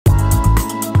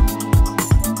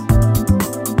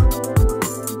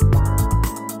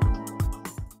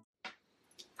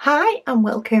Hi and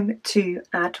welcome to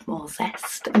Add More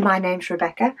Zest. My name's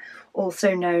Rebecca,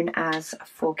 also known as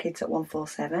 4Kids at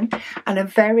 147, and I'm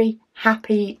very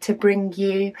happy to bring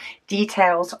you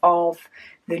details of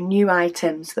the new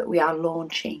items that we are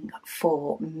launching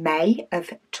for May of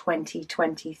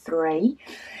 2023.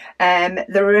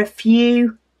 There are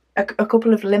a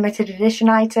couple of limited edition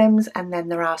items, and then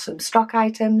there are some stock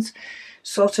items,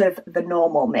 sort of the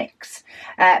normal mix.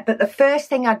 But the first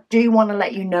thing I do want to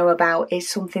let you know about is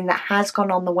something that has gone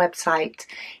on the website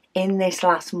in this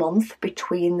last month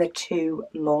between the two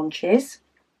launches.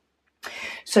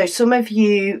 So some of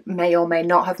you may or may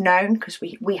not have known, because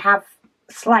we have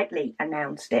slightly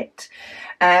announced it.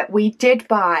 We did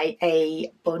buy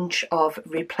a bunch of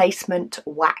replacement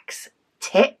wax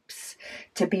tips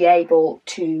to be able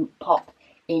to pop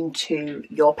into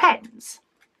your pens.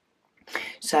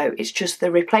 So it's just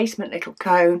the replacement little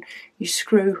cone.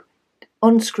 You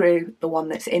unscrew the one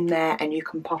that's in there and you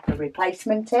can pop a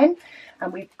replacement in.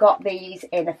 And we've got these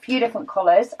in a few different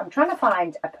colours. I'm trying to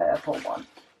find a purple one.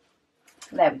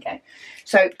 There we go.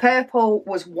 So purple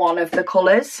was one of the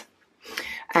colours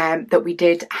that we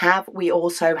did have. We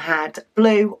also had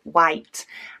blue, white,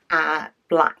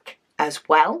 black as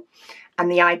well. And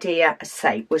the idea, as I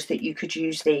say, was that you could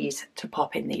use these to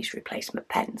pop in these replacement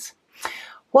pens.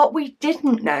 What we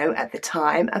didn't know at the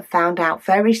time, and found out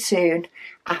very soon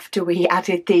after we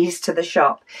added these to the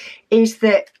shop, is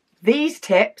that these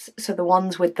tips, so the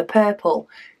ones with the purple,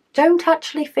 don't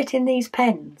actually fit in these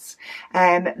pens.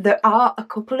 There are a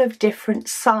couple of different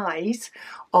size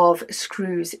of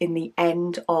screws in the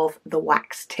end of the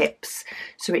wax tips,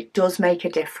 so it does make a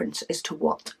difference as to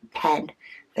what pen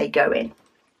they go in.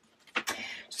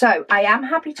 So I am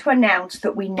happy to announce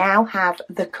that we now have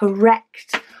the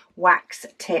correct wax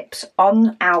tips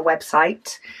on our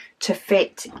website to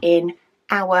fit in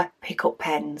our pickup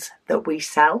pens that we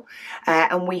sell,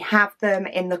 and we have them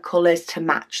in the colours to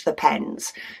match the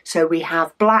pens. So we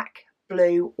have black,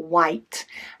 blue, white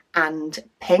and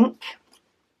pink,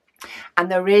 and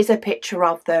there is a picture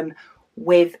of them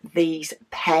with these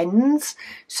pens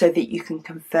so that you can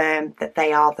confirm that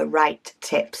they are the right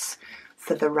tips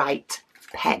for the right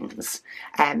pens.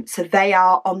 So they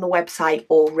are on the website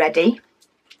already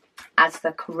as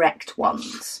the correct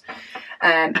ones.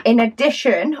 In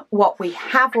addition, what we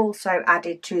have also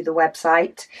added to the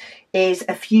website is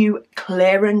a few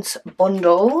clearance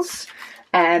bundles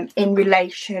in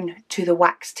relation to the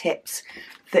wax tips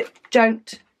that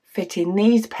don't fit in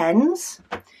these pens,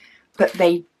 but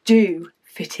they do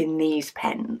fit in these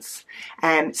pens.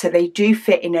 So they do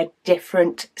fit in a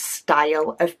different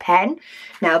style of pen.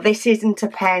 Now, this isn't a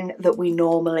pen that we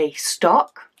normally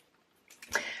stock,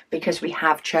 because we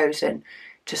have chosen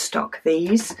to stock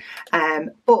these,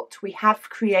 but we have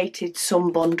created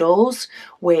some bundles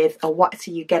with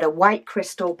so you get a white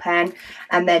crystal pen,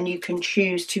 and then you can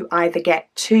choose to either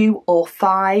get 2 or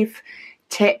 5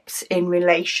 tips in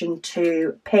relation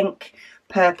to pink,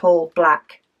 purple,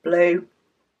 black, blue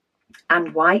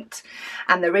and white.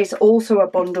 And there is also a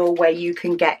bundle where you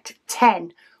can get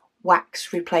 10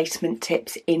 wax replacement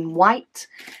tips in white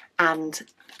and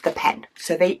the pen.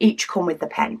 So they each come with the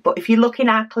pen. But if you look in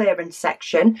our clearance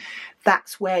section,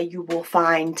 that's where you will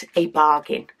find a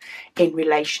bargain in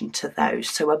relation to those.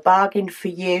 So a bargain for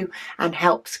you, and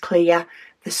helps clear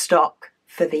the stock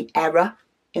for the error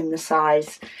in the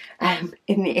size,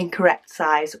 in the incorrect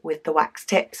size with the wax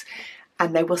tips,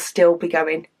 and they will still be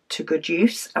going to good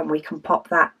use, and we can pop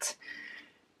that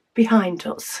behind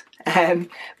us.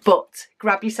 But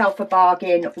grab yourself a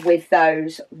bargain with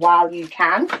those while you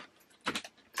can.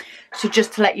 So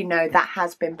just to let you know, that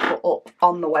has been put up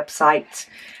on the website,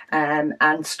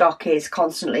 and stock is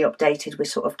constantly updated. We're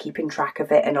sort of keeping track of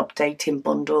it and updating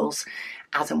bundles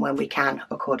as and when we can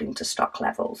according to stock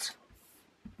levels.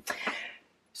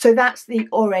 So that's the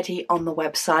already on the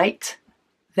website.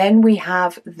 Then we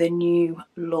have the new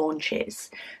launches.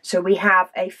 So we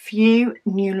have a few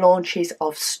new launches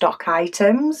of stock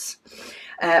items.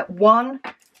 One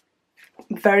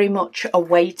very much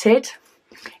awaited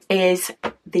is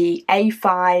the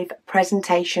A5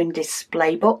 presentation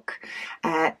display book.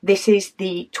 This is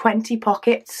the 20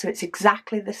 pockets, so it's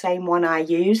exactly the same one I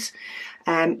use.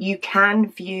 You can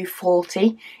view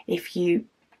 40 if you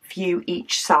view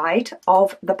each side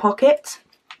of the pocket,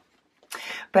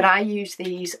 but I use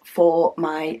these for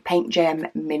my Paint Gem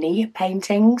mini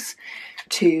paintings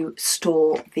to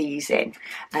store these in.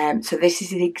 So this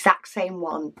is the exact same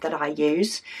one that I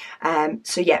use.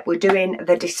 So yeah, we're doing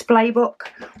the display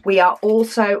book. We are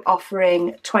also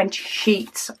offering 20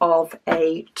 sheets of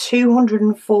a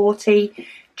 240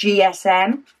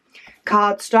 GSM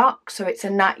cardstock. So it's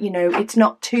it's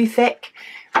not too thick,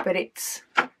 but it's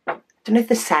don't know if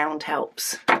the sound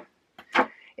helps.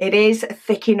 It is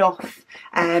thick enough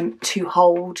to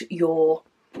hold your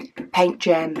Paint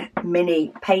Gem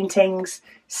mini paintings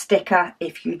sticker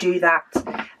if you do that,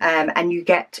 and you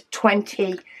get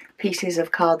 20 pieces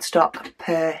of cardstock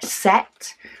per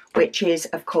set, which is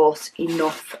of course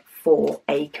enough for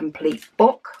a complete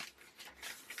book.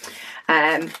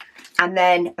 And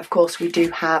then of course we do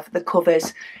have the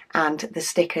covers and the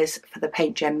stickers for the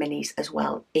Paint Gem minis as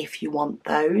well if you want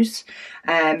those.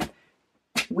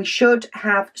 We should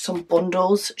have some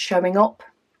bundles showing up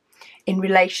in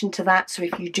relation to that, so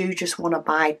if you do just want to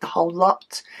buy the whole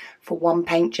lot for one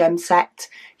Paint Gem set,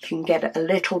 you can get it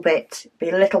be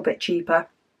a little bit cheaper,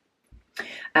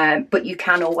 but you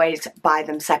can always buy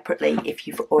them separately if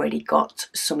you've already got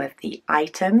some of the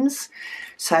items.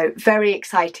 So very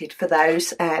excited for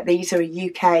those. These are a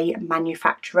UK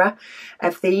manufacturer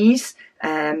of these,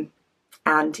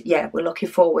 and yeah, we're looking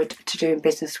forward to doing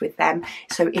business with them.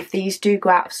 So if these do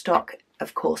go out of stock,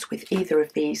 of course, with either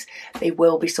of these, they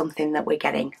will be something that we're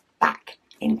getting back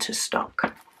into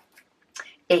stock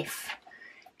if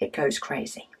it goes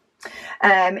crazy.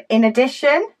 In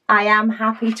addition, I am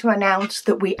happy to announce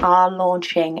that we are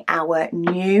launching our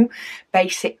new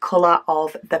basic colour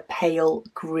of the pale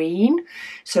green.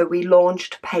 So we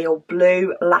launched pale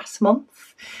blue last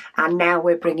month, and now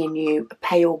we're bringing you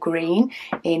pale green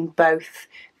in both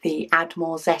the Add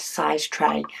More Zest size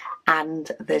tray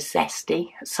and the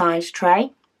Zesty size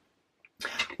tray.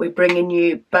 We're bringing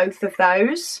you both of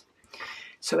those.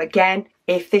 So again,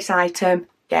 if this item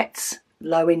gets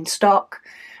low in stock,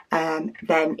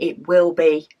 then it will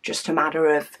be just a matter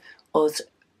of us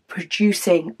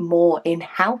producing more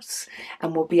in-house,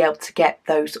 and we'll be able to get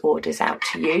those orders out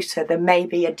to you. So there may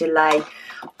be a delay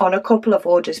on a couple of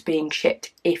orders being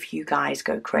shipped if you guys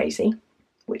go crazy,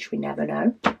 which we never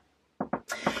know.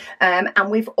 And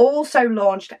we've also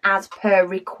launched, as per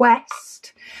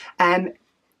request,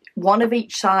 one of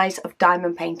each size of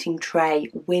diamond painting tray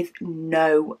with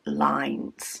no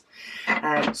lines.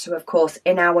 So of course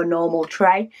in our normal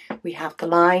tray we have the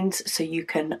lines so you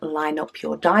can line up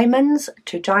your diamonds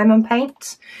to diamond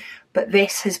paint, but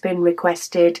this has been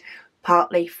requested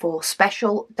partly for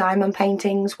special diamond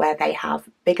paintings where they have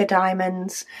bigger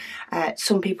diamonds.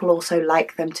 Some people also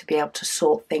like them to be able to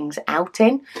sort things out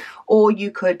in, or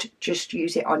you could just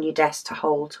use it on your desk to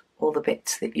hold all the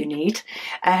bits that you need.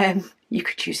 You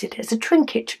could use it as a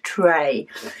trinket tray.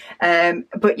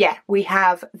 But yeah, we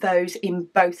have those in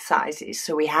both sizes.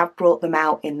 So we have brought them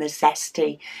out in the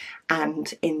Zesty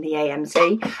and in the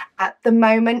AMZ. At the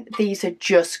moment, these are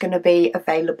just going to be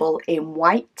available in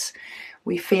white.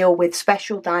 We feel with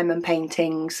special diamond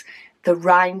paintings, the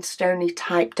rhinestoney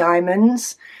type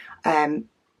diamonds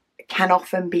can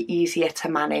often be easier to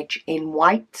manage in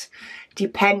white.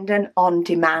 Dependent on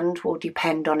demand will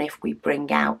depend on if we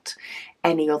bring out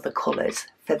any other colours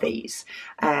for these.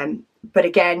 But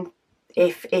again,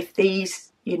 if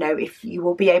these, you know, if you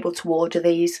will be able to order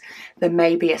these, there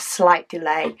may be a slight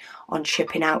delay on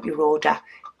shipping out your order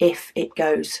if it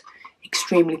goes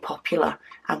extremely popular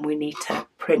and we need to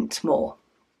print more.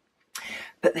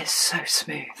 But they're so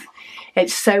smooth.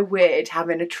 It's so weird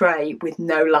having a tray with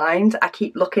no lines. I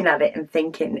keep looking at it and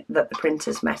thinking that the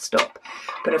printer's messed up.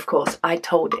 But of course, I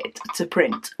told it to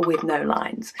print with no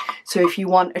lines. So if you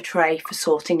want a tray for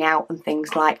sorting out and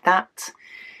things like that,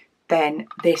 then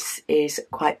this is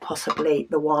quite possibly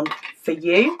the one for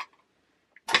you.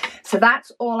 So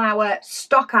that's all our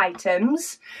stock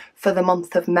items for the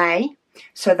month of May.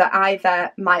 So that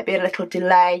either might be a little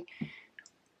delay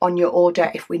on your order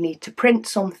if we need to print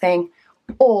something,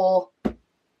 or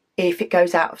if it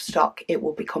goes out of stock, it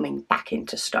will be coming back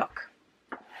into stock.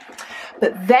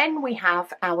 But then we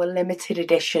have our limited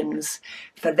editions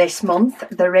for this month.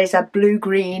 There is a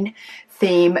blue-green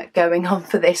theme going on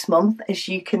for this month, as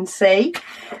you can see.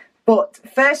 But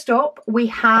first up, we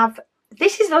have,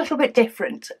 this is a little bit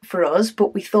different for us,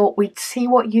 but we thought we'd see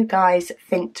what you guys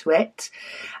think to it.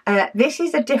 This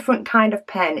is a different kind of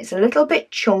pen. It's a little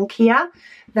bit chunkier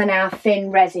than our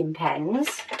thin resin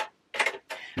pens.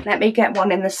 Let me get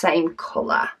one in the same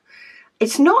colour.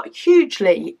 It's not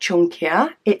hugely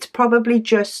chunkier. It's probably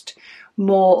just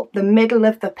more the middle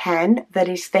of the pen that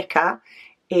is thicker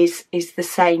is the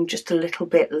same, just a little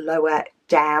bit lower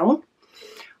down.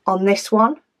 On this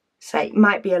one, so it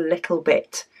might be a little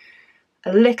bit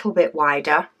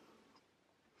wider.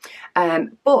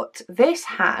 But this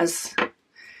has, and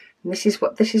this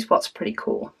is what's pretty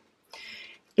cool,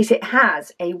 is it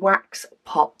has a wax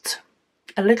pot,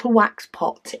 a little wax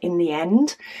pot in the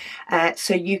end,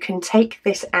 so you can take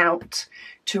this out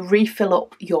to refill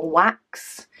up your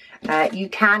wax, You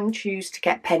can choose to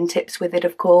get pen tips with it,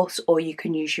 of course, or you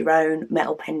can use your own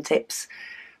metal pen tips,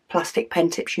 plastic pen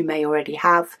tips you may already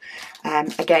have.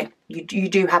 Again, you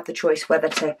do have the choice whether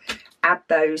to add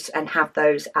those and have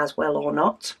those as well or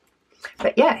not.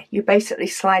 But yeah, you basically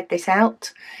slide this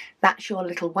out. That's your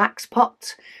little wax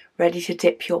pot ready to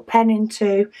dip your pen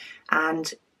into,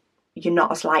 and you're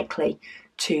not as likely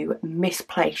to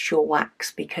misplace your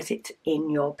wax because it's in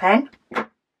your pen.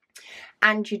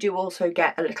 And you do also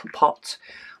get a little pot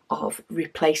of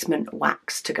replacement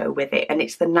wax to go with it, and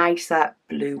it's the nicer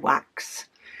blue wax.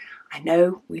 I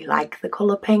know we like the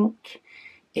colour pink,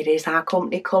 it is our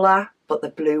company colour, but the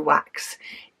blue wax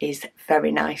is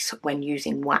very nice when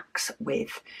using wax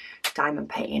with diamond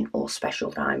painting or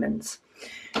special diamonds.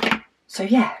 So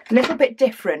yeah, a little bit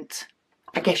different.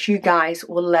 I guess you guys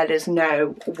will let us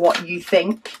know what you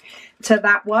think to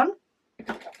that one.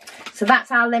 So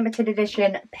that's our limited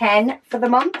edition pen for the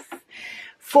month.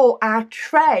 For our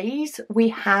trays, we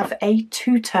have a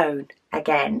two-tone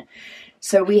again.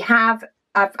 So we have,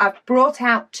 I've brought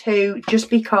out two just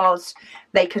because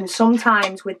they can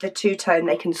sometimes, with the two-tone,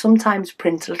 they can sometimes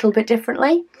print a little bit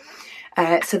differently.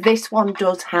 So this one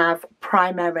does have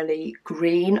primarily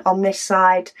green on this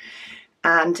side,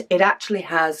 and it actually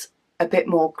has a bit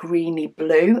more greeny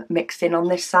blue mixed in on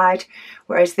this side,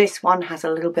 whereas this one has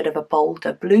a little bit of a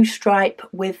bolder blue stripe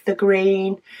with the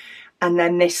green, and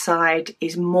then this side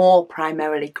is more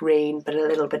primarily green but a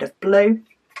little bit of blue.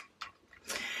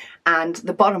 And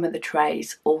the bottom of the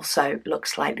trays also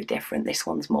looks slightly different. This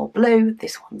one's more blue,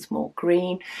 this one's more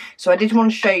green. So I did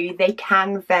want to show you they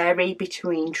can vary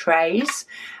between trays,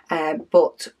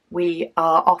 but we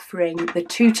are offering the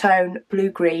two-tone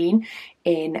blue-green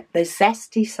in the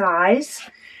Zesty size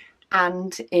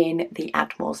and in the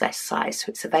Add More Zest size. So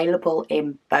it's available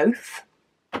in both.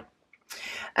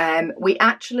 We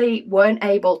actually weren't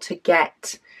able to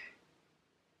get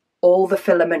all the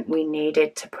filament we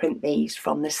needed to print these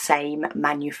from the same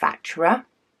manufacturer.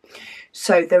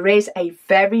 So there is a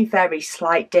very, very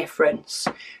slight difference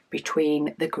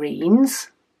between the greens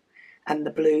and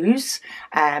the blues,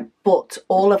 but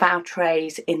all of our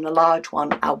trays in the large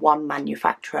one are one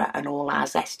manufacturer and all our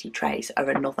Zesty trays are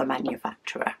another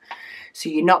manufacturer. So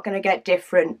you're not going to get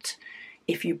different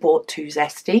if you bought two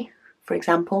Zesty, for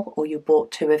example, or you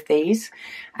bought two of these,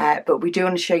 but we do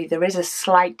want to show you there is a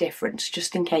slight difference,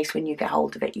 just in case when you get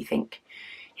hold of it you think,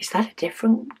 is that a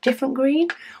different green?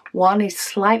 One is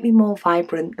slightly more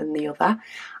vibrant than the other.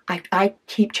 I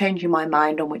keep changing my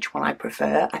mind on which one I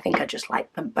prefer. I think I just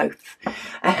like them both.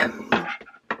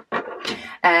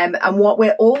 And what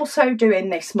we're also doing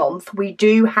this month, we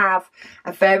do have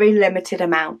a very limited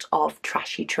amount of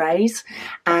trashy trays,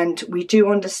 and we do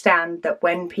understand that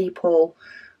when people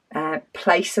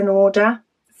place an order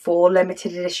for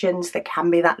limited editions, there can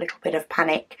be that little bit of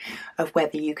panic of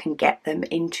whether you can get them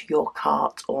into your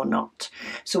cart or not.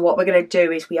 So what we're going to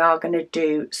do is we are going to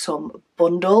do some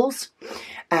bundles,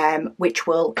 which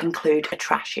will include a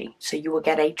trashy. So you will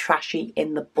get a trashy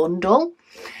in the bundle,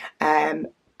 and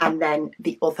then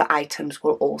the other items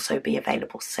will also be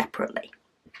available separately.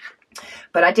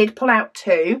 But I did pull out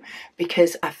two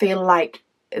because I feel like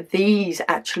these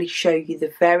actually show you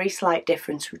the very slight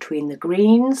difference between the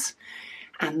greens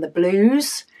and the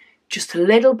blues, just a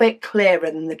little bit clearer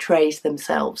than the trays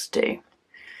themselves do.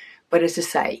 But as I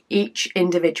say, each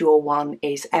individual one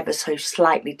is ever so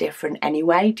slightly different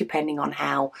anyway, depending on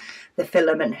how the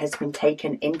filament has been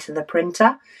taken into the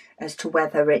printer, as to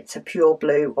whether it's a pure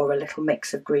blue or a little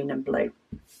mix of green and blue.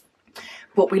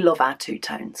 But we love our two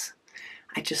tones.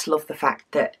 I just love the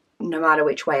fact that no matter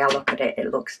which way I look at it,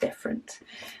 it looks different.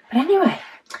 But anyway,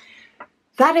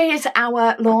 that is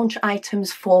our launch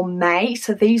items for May.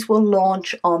 So these will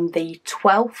launch on the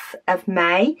 12th of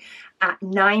May at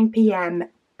 9 PM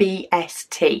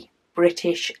BST,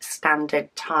 British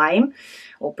Standard Time,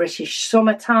 or British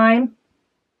Summer Time.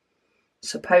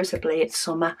 Supposedly it's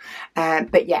summer,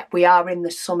 but yeah, we are in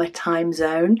the summer time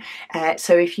zone.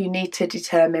 So if you need to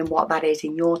determine what that is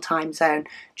in your time zone,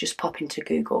 just pop into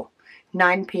Google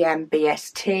 9 PM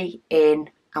BST in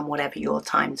and whatever your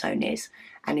time zone is,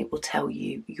 and it will tell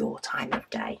you your time of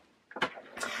day.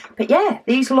 But yeah,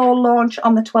 these will all launch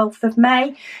on the 12th of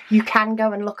May. You can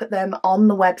go and look at them on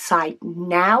the website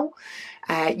now.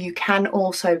 You can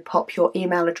also pop your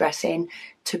email address in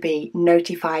to be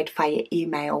notified via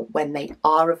email when they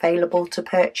are available to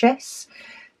purchase.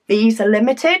 These are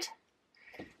limited.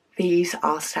 These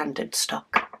are standard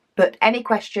stock. But any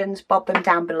questions, bob them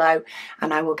down below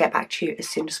and I will get back to you as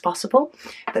soon as possible.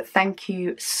 But thank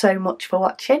you so much for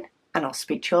watching, and I'll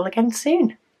speak to you all again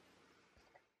soon.